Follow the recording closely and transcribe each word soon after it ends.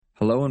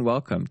Hello and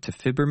welcome to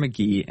Fibber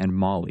McGee and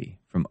Molly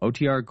from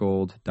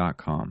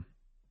OTRGold.com.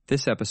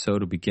 This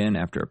episode will begin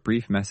after a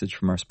brief message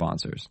from our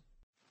sponsors.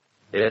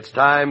 It's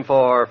time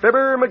for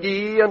Fibber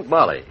McGee and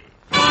Molly.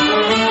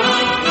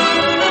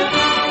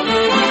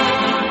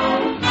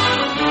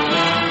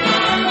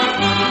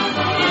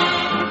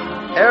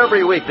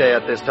 Every weekday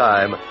at this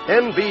time,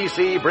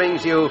 NBC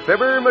brings you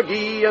Fibber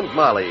McGee and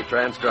Molly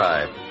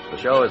transcribed. The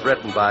show is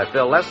written by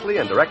Phil Leslie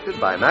and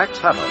directed by Max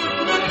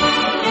Hutto.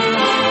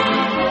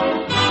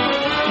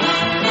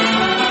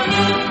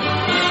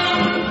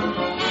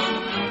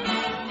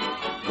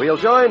 We'll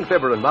join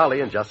Fibber and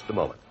Molly in just a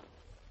moment.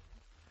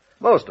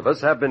 Most of us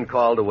have been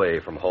called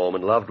away from home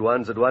and loved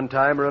ones at one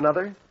time or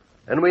another,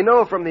 and we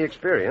know from the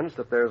experience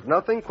that there's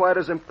nothing quite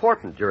as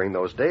important during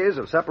those days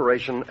of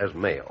separation as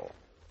mail.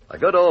 A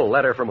good old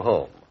letter from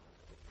home.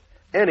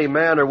 Any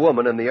man or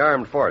woman in the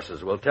armed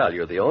forces will tell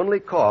you the only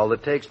call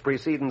that takes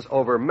precedence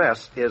over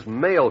mess is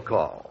mail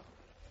call.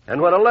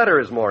 And when a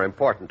letter is more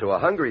important to a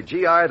hungry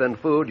GI than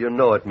food, you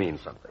know it means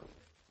something.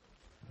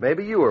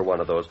 Maybe you are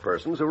one of those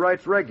persons who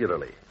writes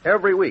regularly,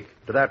 every week,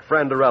 to that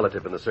friend or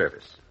relative in the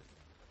service.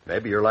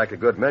 Maybe you're like a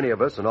good many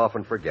of us and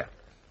often forget.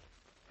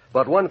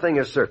 But one thing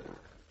is certain.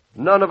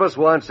 None of us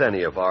wants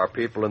any of our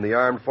people in the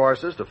armed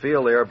forces to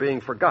feel they are being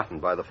forgotten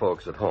by the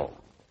folks at home.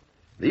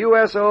 The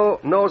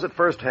USO knows at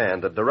first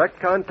hand that direct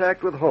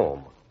contact with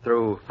home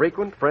through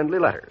frequent friendly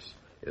letters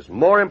is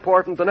more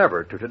important than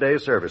ever to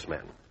today's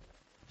servicemen.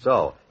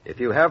 So, if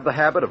you have the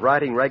habit of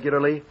writing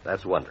regularly,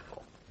 that's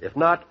wonderful. If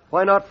not,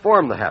 why not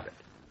form the habit?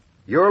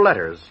 Your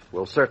letters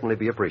will certainly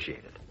be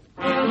appreciated.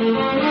 Hey,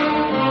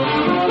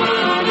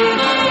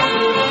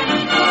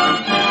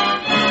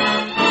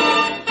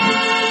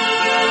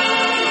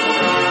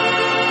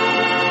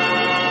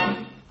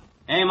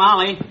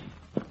 Molly.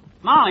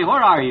 Molly,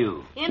 where are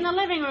you? In the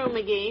living room,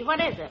 McGee. What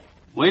is it?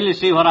 Wait till you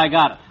see what I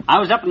got. I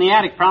was up in the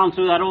attic prowling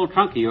through that old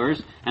trunk of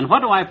yours, and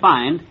what do I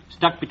find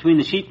stuck between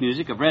the sheet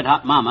music of Red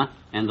Hot Mama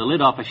and the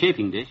lid off a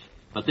chafing dish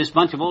but this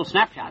bunch of old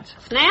snapshots?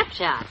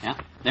 Snapshots? Yeah.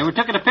 They were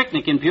took at a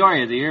picnic in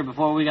Peoria the year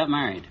before we got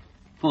married.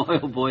 Boy,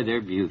 oh boy,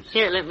 they're beauts.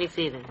 Here, let me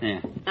see them.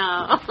 Yeah.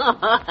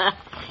 Oh,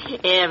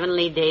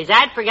 heavenly days.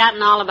 I'd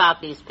forgotten all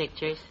about these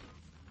pictures.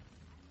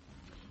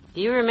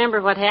 Do you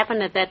remember what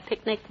happened at that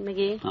picnic,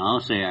 McGee?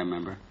 I'll say I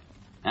remember.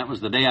 That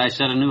was the day I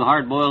set a new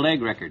hard-boiled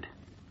egg record.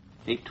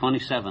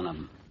 827 of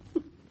them.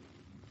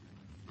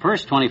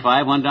 First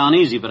 25 went down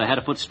easy, but I had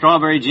to put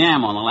strawberry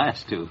jam on the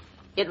last two.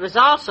 It was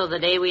also the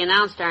day we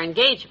announced our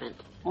engagement.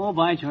 Oh,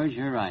 by George,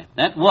 you're right.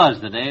 That was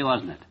the day,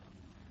 wasn't it?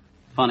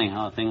 Funny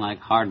how a thing like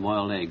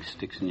hard-boiled eggs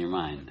sticks in your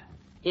mind.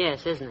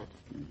 Yes, isn't it?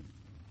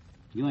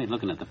 You ain't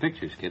looking at the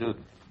pictures, kiddo.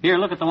 Here,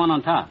 look at the one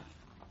on top.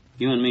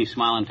 You and me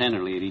smiling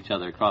tenderly at each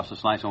other across a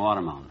slice of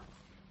watermelon.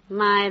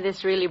 My,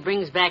 this really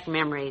brings back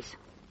memories.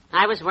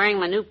 I was wearing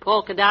my new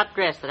polka dot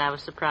dress that I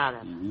was so proud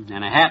of. Mm-hmm.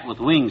 And a hat with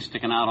wings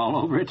sticking out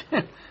all over it.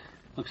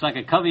 Looks like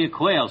a covey of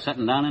quail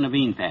sitting down in a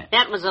bean patch.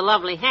 That was a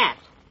lovely hat.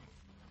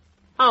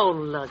 Oh,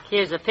 look,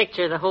 here's a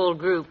picture of the whole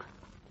group.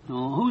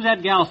 Oh, who's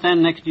that gal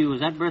standing next to you?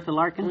 Was that Bertha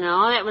Larkin?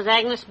 No, that was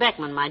Agnes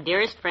Beckman, my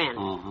dearest friend.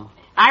 Uh-huh.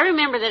 I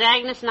remember that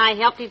Agnes and I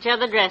helped each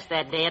other dress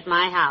that day at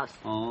my house.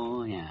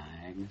 Oh, yeah,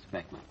 Agnes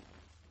Beckman.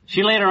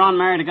 She later on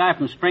married a guy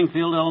from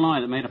Springfield,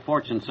 Illinois that made a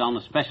fortune selling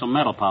a special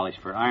metal polish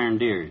for iron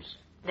deers.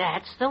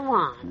 That's the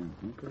one.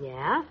 Mm-hmm.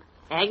 Yeah.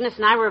 Agnes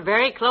and I were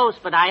very close,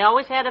 but I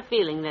always had a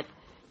feeling that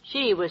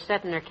she was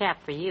setting her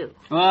cap for you.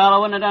 Well, I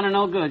wouldn't have done her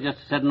no good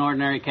just to set an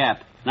ordinary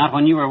cap. Not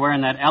when you were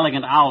wearing that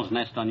elegant owl's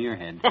nest on your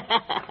head.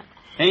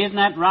 Hey, isn't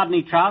that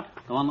Rodney Trout,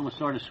 the one that was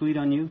sort of sweet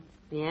on you?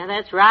 Yeah,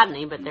 that's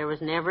Rodney, but there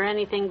was never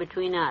anything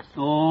between us.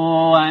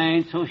 Oh, I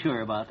ain't so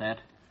sure about that.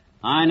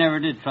 I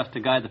never did trust a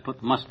guy that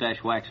put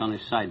mustache wax on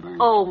his sideburns.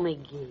 Oh,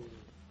 McGee.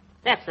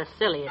 That's the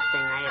silliest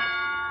thing I ever...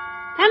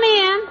 Come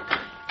in.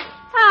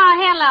 Oh,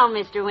 hello,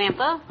 Mr.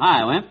 Wimple.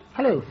 Hi, Wimp.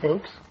 Hello,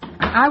 folks.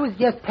 I was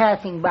just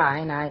passing by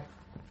and I...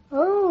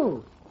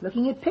 Oh,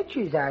 looking at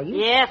pictures, are you?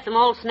 Yes, some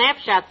old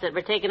snapshots that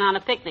were taken on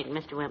a picnic,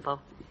 Mr. Wimple.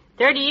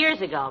 30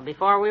 years ago,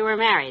 before we were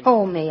married.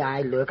 Oh, may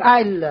I look?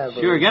 I love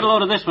it. Sure, get a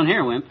load of this one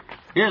here, Wimp.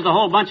 Here's the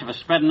whole bunch of us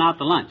spreading out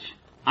the lunch.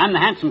 I'm the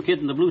handsome kid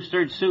in the blue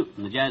serge suit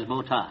and the jazz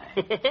bow tie.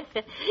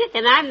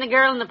 And I'm the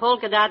girl in the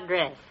polka dot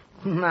dress.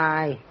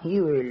 My,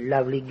 you were a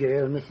lovely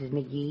girl, Mrs.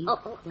 McGee.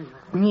 Oh.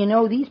 You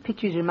know, these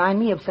pictures remind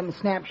me of some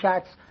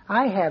snapshots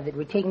I have that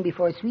were taken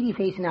before Sweetie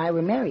Face and I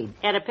were married.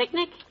 At a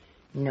picnic?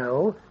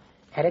 No,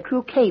 at a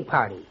croquet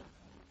party.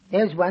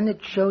 There's one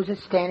that shows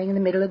us standing in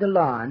the middle of the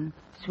lawn.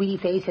 Sweetie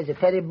Face has a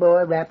feather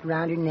boa wrapped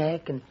around her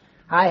neck, and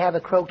I have a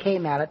croquet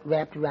mallet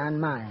wrapped around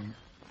mine.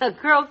 A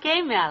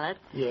croquet mallet?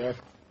 Yes.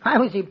 I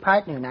was her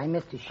partner, and I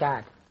missed a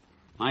shot.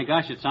 My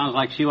gosh, it sounds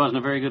like she wasn't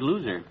a very good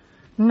loser.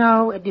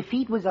 No, a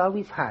defeat was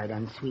always hard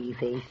on Sweetie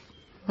Face.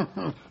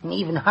 And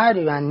even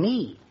harder on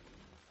me.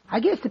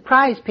 I guess the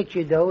prize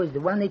picture, though, is the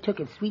one they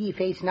took of Sweetie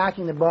Face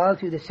knocking the ball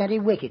through the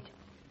center wicket.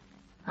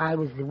 I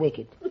was the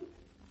wicket.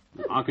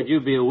 How could you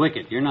be a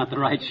wicket? You're not the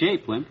right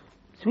shape, Wimp.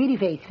 Sweetie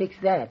Face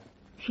fixed that.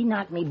 She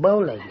knocked me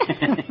bow-legged.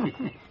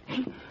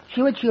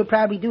 She what she'll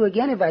probably do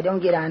again if I don't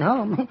get on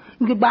home.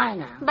 Goodbye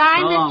now. Bye,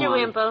 So long, Mr. Mom.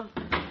 Wimple.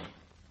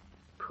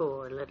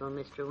 Poor little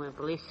Mr.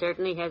 Wimple. He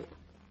certainly has...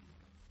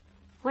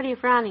 What are you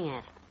frowning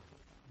at?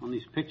 On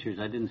these pictures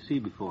I didn't see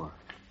before.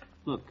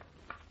 Look.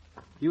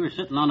 You were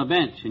sitting on a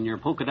bench in your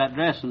polka dot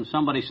dress and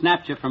somebody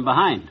snapped you from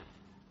behind.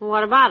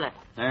 What about it?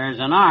 There's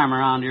an arm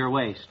around your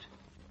waist.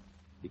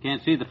 You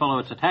can't see the fellow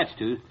it's attached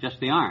to, just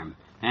the arm.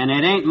 And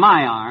it ain't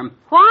my arm.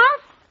 What?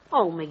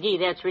 Oh, McGee,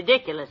 that's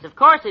ridiculous. Of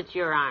course it's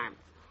your arm.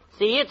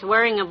 See, it's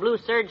wearing a blue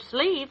serge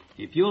sleeve.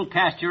 If you'll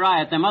cast your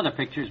eye at them other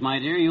pictures, my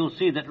dear, you'll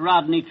see that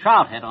Rodney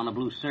Trout had on a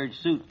blue serge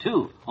suit,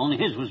 too. Only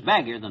his was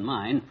baggier than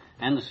mine.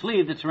 And the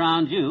sleeve that's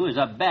around you is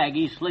a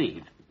baggy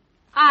sleeve.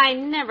 I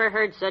never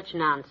heard such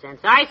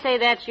nonsense. I say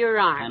that's your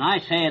arm. And I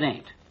say it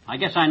ain't. I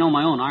guess I know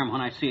my own arm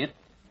when I see it.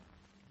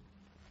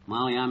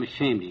 Molly, I'm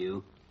ashamed of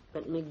you.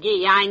 But,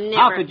 McGee, I never...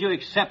 How could you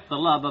accept the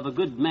love of a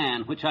good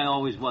man, which I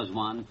always was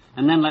one,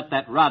 and then let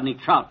that Rodney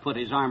Trout put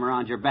his arm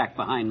around your back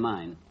behind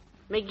mine?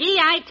 McGee,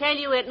 I tell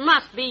you, it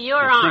must be your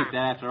To arm. think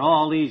that after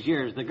all these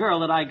years, the girl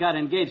that I got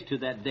engaged to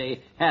that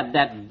day had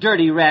that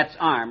dirty rat's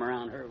arm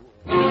around her.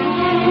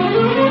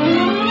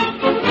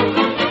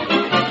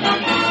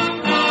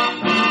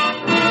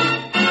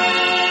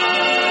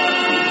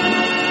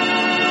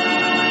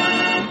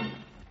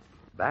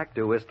 Back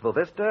to Wistful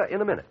Vista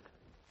in a minute.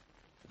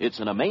 It's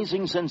an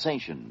amazing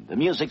sensation. The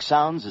music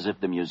sounds as if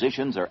the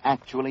musicians are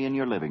actually in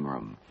your living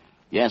room.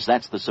 Yes,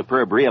 that's the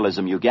superb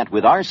realism you get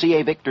with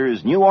RCA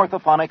Victor's new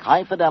orthophonic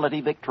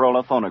high-fidelity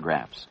Victrola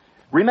phonographs.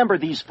 Remember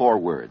these 4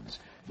 words.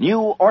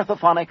 New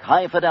orthophonic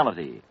high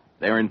fidelity.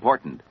 They're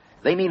important.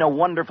 They mean a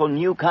wonderful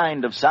new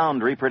kind of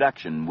sound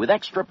reproduction with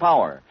extra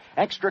power,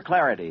 extra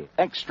clarity,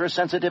 extra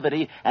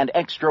sensitivity, and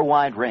extra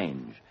wide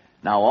range.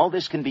 Now all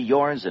this can be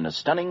yours in a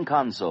stunning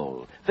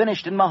console,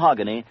 finished in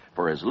mahogany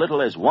for as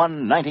little as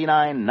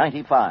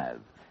 $199.95.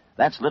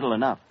 That's little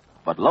enough.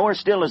 But lower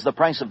still is the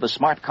price of the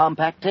smart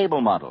compact table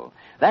model.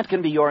 That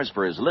can be yours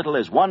for as little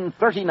as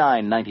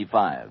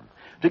 $139.95.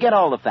 To get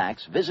all the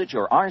facts, visit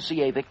your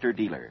RCA Victor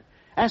dealer.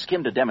 Ask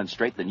him to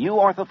demonstrate the new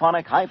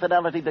orthophonic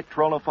high-fidelity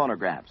Victrola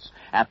phonographs.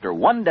 After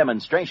one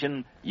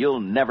demonstration,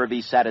 you'll never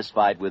be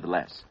satisfied with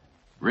less.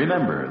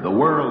 Remember the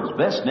world's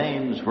best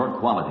names for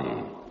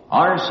quality.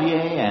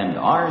 RCA and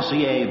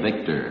RCA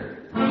Victor.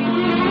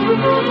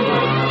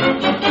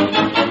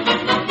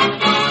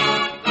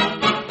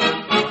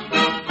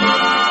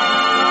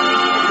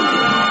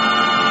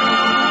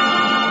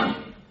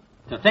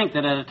 To think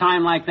that at a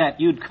time like that,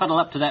 you'd cuddle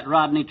up to that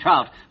Rodney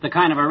Trout, the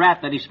kind of a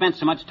rat that he spent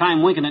so much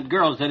time winking at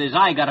girls that his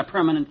eye got a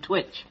permanent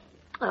twitch.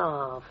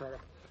 Oh,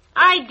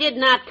 I did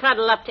not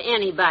cuddle up to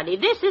anybody.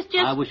 This is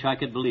just... I wish I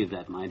could believe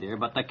that, my dear,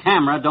 but the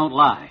camera don't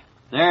lie.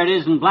 There it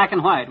is in black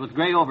and white with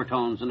gray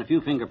overtones and a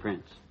few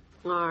fingerprints.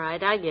 All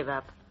right, I give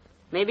up.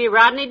 Maybe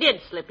Rodney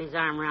did slip his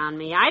arm around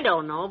me. I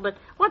don't know, but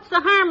what's the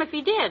harm if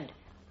he did?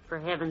 For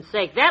heaven's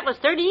sake, that was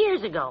 30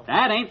 years ago.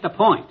 That ain't the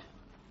point.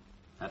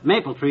 That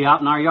maple tree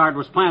out in our yard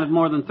was planted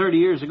more than 30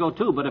 years ago,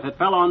 too, but if it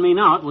fell on me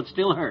now, it would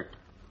still hurt.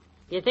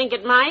 You think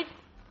it might?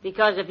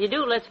 Because if you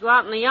do, let's go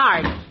out in the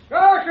yard.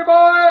 Grocer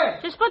boy!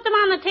 Just put them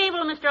on the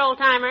table, Mr.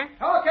 Oldtimer.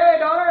 Okay,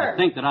 daughter. To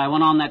think that I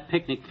went on that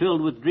picnic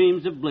filled with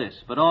dreams of bliss,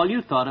 but all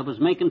you thought of was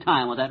making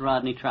time with that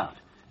Rodney Trout.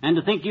 And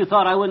to think you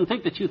thought I wouldn't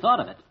think that you thought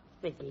of it.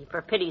 Mickey,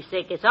 for pity's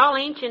sake, it's all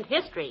ancient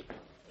history.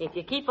 If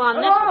you keep on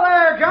Hello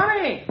there,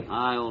 Johnny.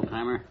 Aye,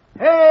 old-timer.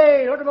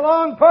 Hey, look at the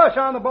long puss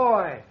on the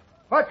boy.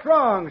 What's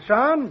wrong,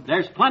 son?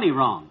 There's plenty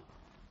wrong.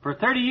 For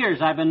 30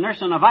 years, I've been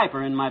nursing a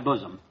viper in my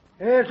bosom.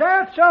 Is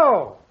that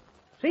so?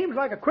 Seems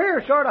like a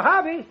queer sort of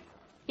hobby.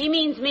 He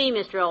means me,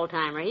 Mr.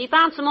 Oldtimer. He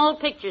found some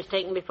old pictures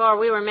taken before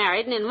we were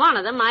married, and in one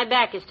of them, my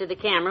back is to the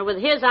camera with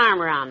his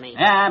arm around me.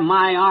 Ah,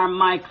 my arm,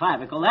 my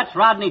clavicle. That's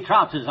Rodney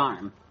Trout's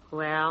arm.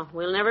 Well,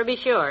 we'll never be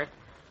sure.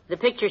 The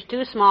picture's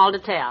too small to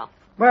tell.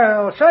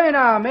 Well, say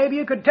now, maybe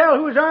you could tell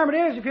whose arm it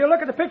is if you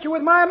look at the picture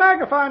with my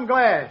magnifying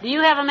glass. Do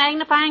you have a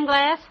magnifying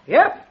glass?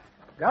 Yep.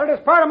 Got it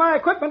as part of my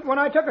equipment when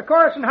I took a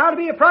course in how to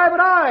be a private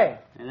eye.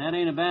 And that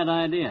ain't a bad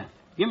idea.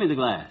 Give me the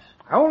glass.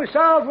 I only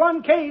solved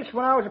one case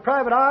when I was a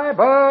private eye,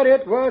 but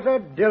it was a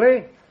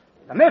dilly.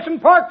 The missing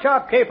pork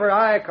chop caper,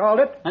 I called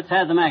it. Let's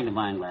have the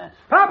magnifying glass.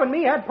 Pop and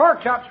me had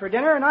pork chops for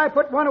dinner, and I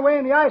put one away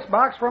in the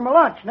icebox for my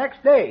lunch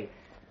next day.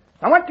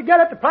 I went to get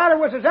it. The platter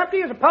was as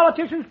empty as a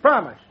politician's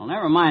promise. Well,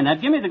 never mind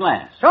that. Give me the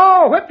glass.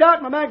 So whipped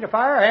out my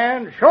magnifier,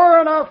 and sure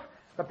enough,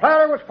 the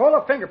platter was full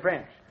of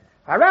fingerprints.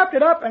 I wrapped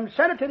it up and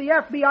sent it to the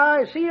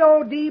FBI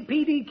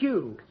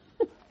CODPDQ.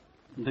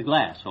 The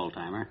glass,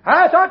 old-timer.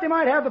 I thought they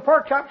might have the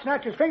pork chop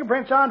snatcher's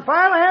fingerprints on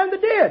file, and they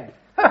did.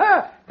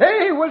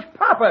 They was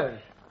Papa's.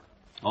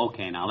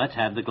 Okay, now let's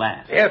have the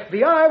glass.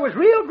 FBI was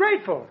real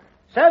grateful.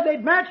 Said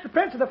they'd matched the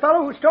prints of the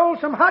fellow who stole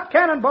some hot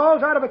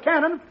cannonballs out of a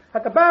cannon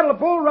at the Battle of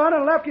Bull Run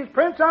and left his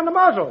prints on the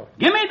muzzle.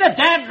 Give me the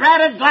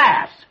dead-ratted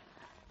glass!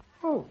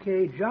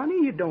 Okay,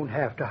 Johnny, you don't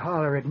have to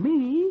holler at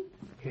me.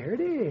 Here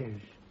it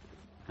is.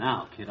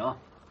 Now, kiddo,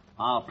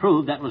 I'll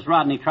prove that was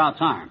Rodney Trout's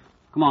arm.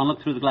 Come on,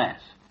 look through the glass.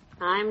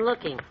 I'm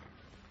looking.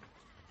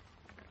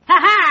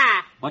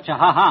 Ha-ha! What's a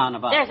ha-ha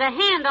about? There's a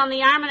hand on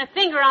the arm and a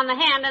finger on the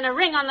hand and a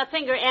ring on the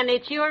finger, and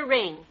it's your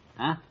ring.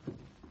 Huh?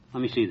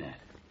 Let me see that.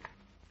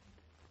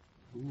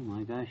 Oh,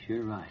 my gosh,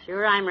 you're right.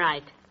 Sure, I'm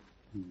right.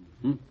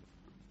 Mm-hmm.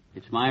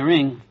 It's my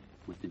ring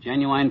with the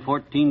genuine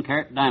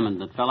 14-carat diamond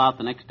that fell out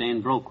the next day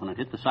and broke when it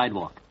hit the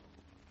sidewalk.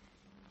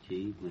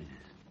 Gee whiz.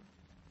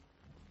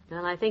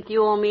 Well, I think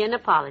you owe me an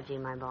apology,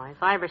 my boy.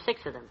 5 or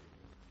 6 of them.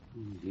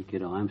 Gee,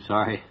 kiddo, I'm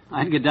sorry.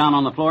 I'd get down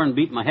on the floor and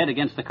beat my head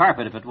against the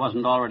carpet if it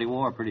wasn't already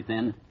wore pretty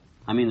thin.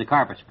 I mean, the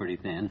carpet's pretty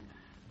thin.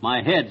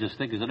 My head's as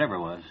thick as it ever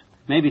was.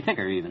 Maybe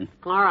thicker, even.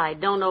 All right,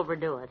 don't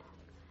overdo it.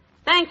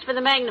 Thanks for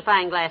the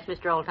magnifying glass,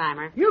 Mr.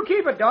 Oldtimer. You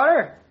keep it,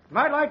 daughter.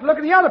 Might like to look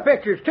at the other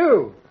pictures,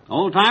 too.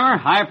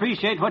 Oldtimer, I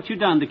appreciate what you've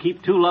done to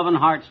keep two loving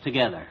hearts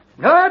together.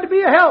 Glad to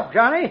be a help,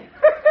 Johnny.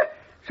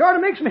 Sort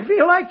of makes me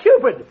feel like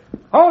Cupid.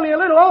 Only a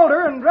little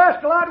older and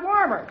dressed a lot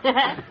warmer.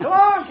 So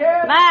long,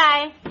 kid.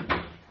 Bye.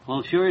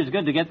 Well, sure is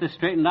good to get this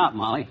straightened out,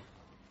 Molly.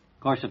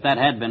 Of course, if that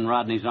had been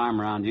Rodney's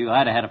arm around you,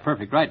 I'd have had a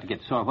perfect right to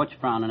get sore. What you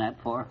frowning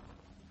at for?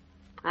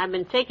 I've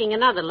been taking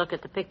another look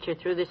at the picture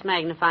through this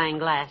magnifying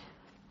glass.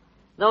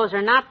 Those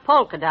are not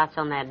polka dots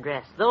on that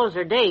dress. Those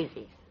are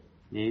daisies.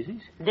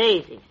 Daisies?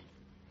 Daisies.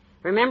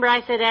 Remember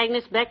I said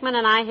Agnes Beckman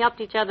and I helped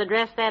each other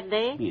dress that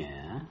day?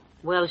 Yeah.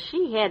 Well,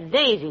 she had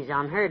daisies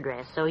on her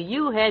dress, so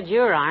you had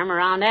your arm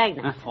around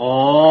Agnes.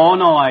 Oh,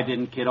 no, I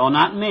didn't, kiddo.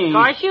 Not me. Of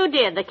course you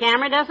did. The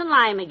camera doesn't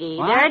lie, McGee.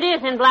 What? There it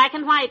is in black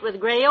and white with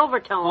gray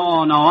overtones.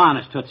 Oh, no,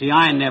 honest, Tootsie,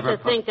 I never...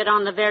 To think that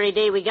on the very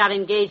day we got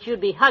engaged, you'd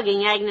be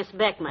hugging Agnes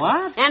Beckman.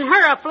 What? And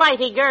her a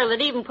flighty girl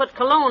that even put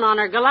cologne on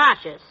her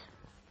galoshes.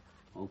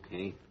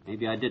 Okay,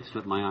 maybe I did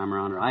slip my arm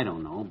around her. I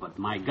don't know. But,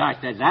 my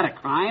gosh, is that a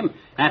crime?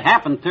 That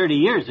happened 30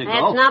 years ago.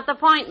 That's not the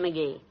point,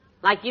 McGee.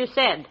 Like you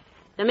said,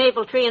 the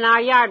maple tree in our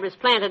yard was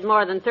planted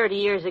more than 30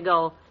 years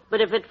ago.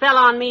 But if it fell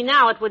on me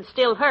now, it would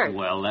still hurt.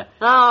 Well,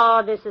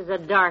 Oh, this is a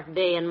dark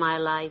day in my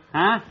life.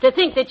 Huh? To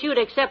think that you'd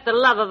accept the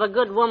love of a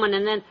good woman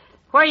and then...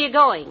 Where are you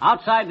going?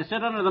 Outside to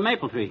sit under the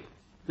maple tree.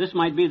 This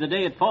might be the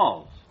day it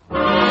falls.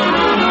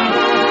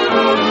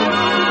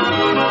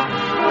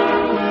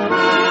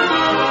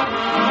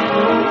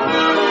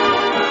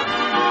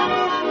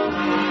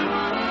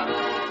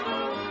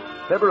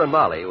 Fibber and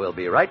Molly will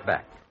be right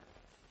back.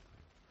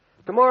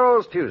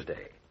 Tomorrow's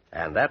Tuesday,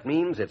 and that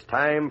means it's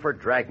time for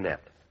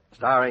Dragnet,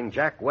 starring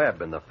Jack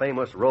Webb in the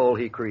famous role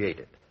he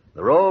created,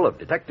 the role of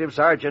Detective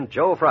Sergeant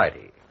Joe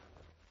Friday.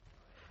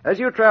 As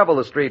you travel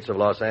the streets of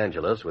Los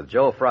Angeles with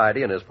Joe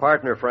Friday and his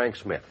partner Frank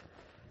Smith,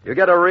 you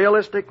get a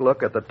realistic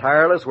look at the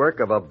tireless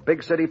work of a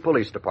big city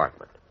police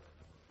department.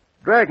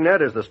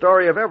 Dragnet is the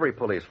story of every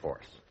police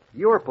force,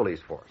 your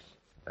police force,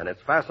 and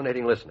it's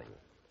fascinating listening.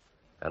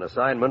 An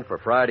assignment for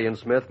Friday and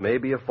Smith may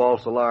be a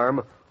false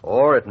alarm,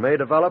 or it may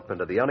develop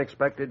into the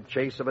unexpected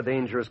chase of a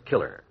dangerous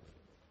killer.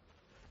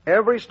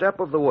 Every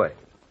step of the way,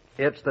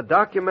 it's the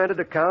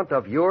documented account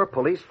of your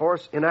police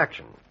force in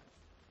action.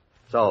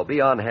 So be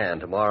on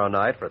hand tomorrow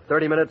night for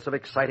 30 minutes of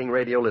exciting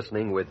radio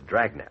listening with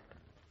Dragnet.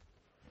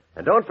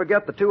 And don't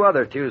forget the 2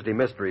 other Tuesday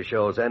mystery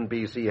shows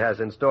NBC has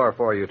in store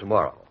for you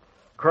tomorrow.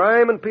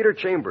 Crime and Peter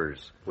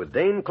Chambers with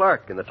Dane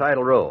Clark in the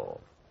title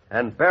role.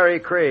 And Barry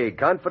Craig,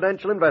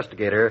 confidential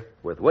investigator,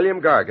 with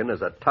William Gargan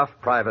as a tough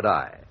private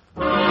eye.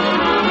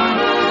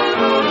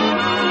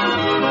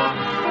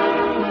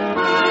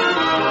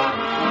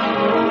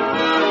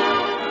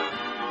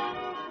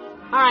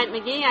 All right,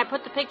 McGee, I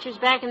put the pictures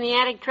back in the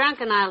attic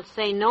trunk, and I'll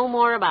say no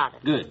more about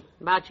it. Good.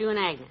 About you and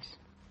Agnes.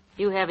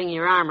 You having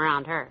your arm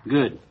around her.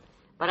 Good.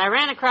 But I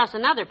ran across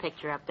another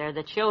picture up there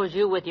that shows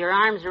you with your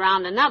arms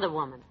around another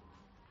woman.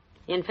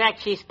 In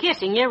fact, she's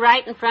kissing you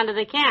right in front of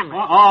the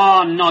camera.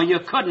 Oh, no, you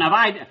couldn't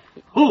have.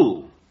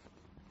 Who?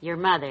 Your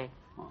mother.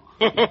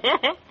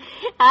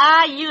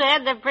 Ah, you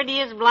had the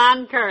prettiest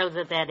blonde curls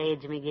at that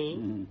age,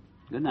 McGee.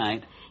 Good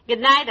night. Good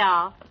night,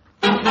 all.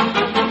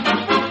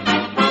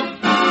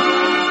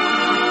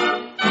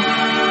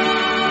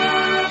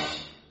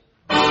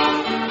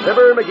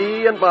 Fibber,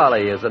 McGee, and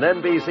Molly is an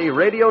NBC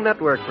Radio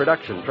Network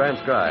production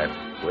transcribed,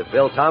 with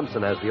Bill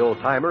Thompson as the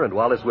old-timer and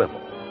Wallace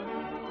Wimple.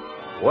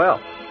 Well,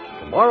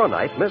 tomorrow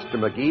night, Mr.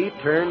 McGee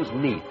turns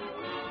neat,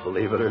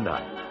 believe it or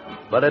not.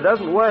 But it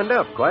doesn't wind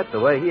up quite the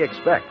way he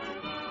expects.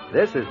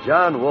 This is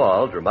John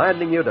Wald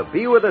reminding you to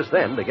be with us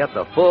then to get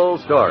the full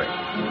story.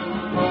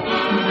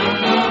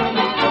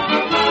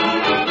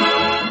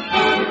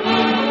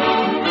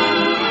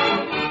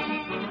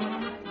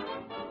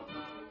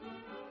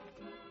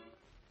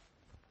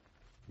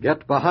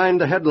 Get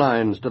behind the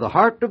headlines to the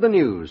heart of the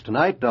news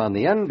tonight on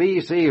the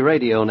NBC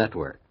Radio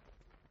Network.